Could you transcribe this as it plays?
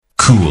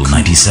Cool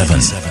 97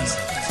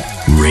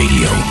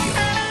 Radio.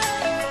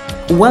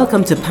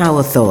 Welcome to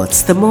Power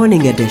Thoughts, the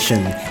morning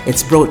edition.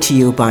 It's brought to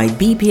you by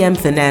BPM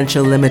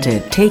Financial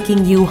Limited,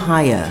 taking you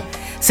higher.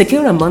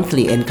 Secure a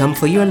monthly income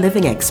for your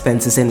living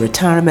expenses in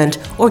retirement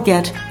or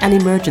get an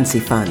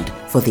emergency fund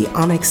for the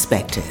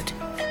unexpected.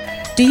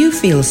 Do you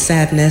feel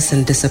sadness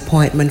and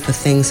disappointment for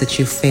things that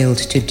you failed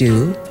to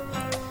do?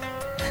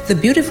 The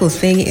beautiful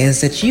thing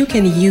is that you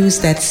can use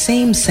that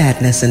same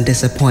sadness and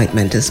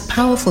disappointment as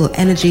powerful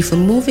energy for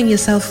moving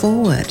yourself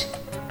forward.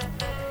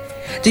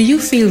 Do you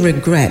feel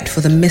regret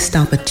for the missed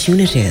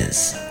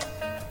opportunities?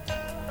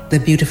 The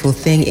beautiful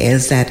thing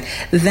is that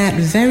that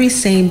very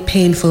same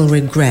painful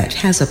regret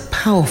has a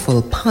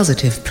powerful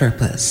positive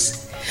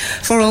purpose.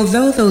 For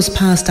although those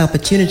past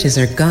opportunities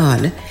are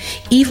gone,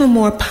 even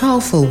more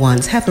powerful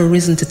ones have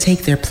arisen to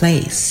take their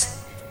place.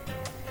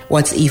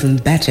 What's even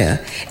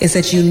better is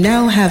that you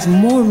now have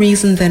more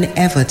reason than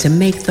ever to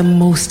make the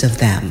most of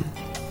them.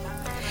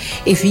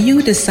 If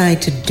you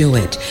decide to do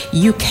it,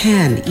 you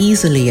can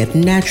easily and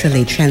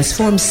naturally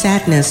transform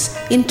sadness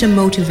into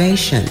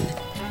motivation.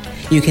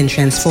 You can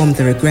transform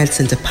the regrets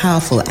into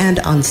powerful and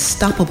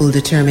unstoppable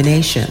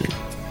determination.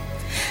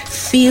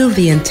 Feel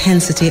the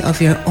intensity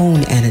of your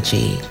own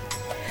energy.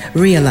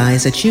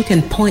 Realize that you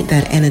can point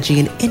that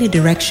energy in any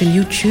direction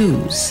you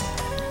choose.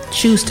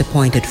 Choose to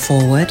point it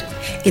forward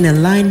in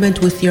alignment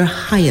with your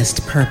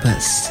highest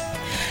purpose.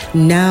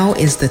 Now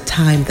is the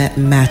time that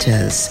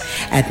matters,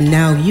 and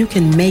now you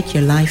can make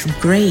your life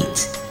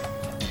great.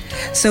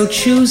 So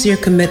choose your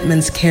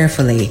commitments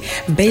carefully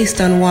based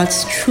on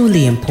what's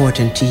truly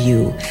important to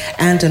you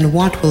and on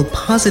what will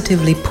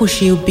positively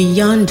push you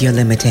beyond your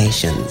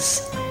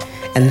limitations.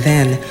 And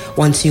then,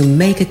 once you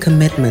make a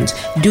commitment,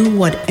 do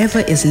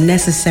whatever is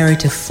necessary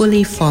to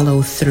fully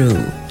follow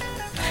through.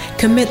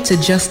 Commit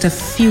to just a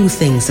few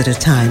things at a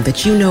time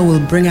that you know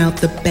will bring out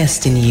the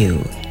best in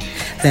you.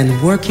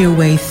 Then work your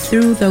way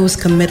through those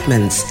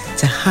commitments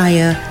to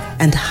higher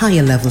and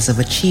higher levels of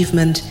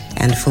achievement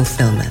and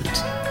fulfillment.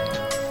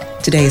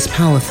 Today's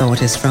Power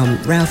Thought is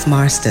from Ralph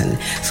Marston.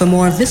 For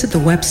more, visit the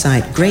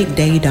website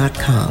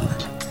greatday.com.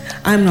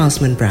 I'm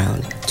Rosamond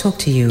Brown. Talk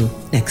to you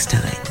next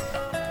time.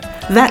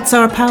 That's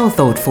our Power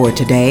Thought for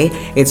today.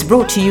 It's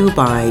brought to you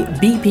by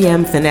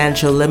BPM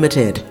Financial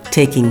Limited,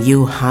 taking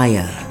you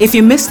higher. If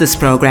you missed this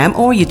program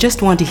or you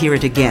just want to hear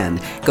it again,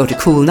 go to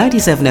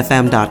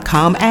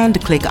cool97fm.com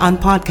and click on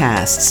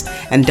podcasts.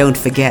 And don't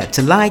forget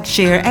to like,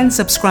 share, and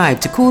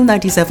subscribe to Cool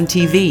 97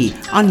 TV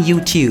on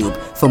YouTube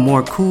for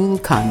more cool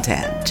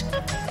content.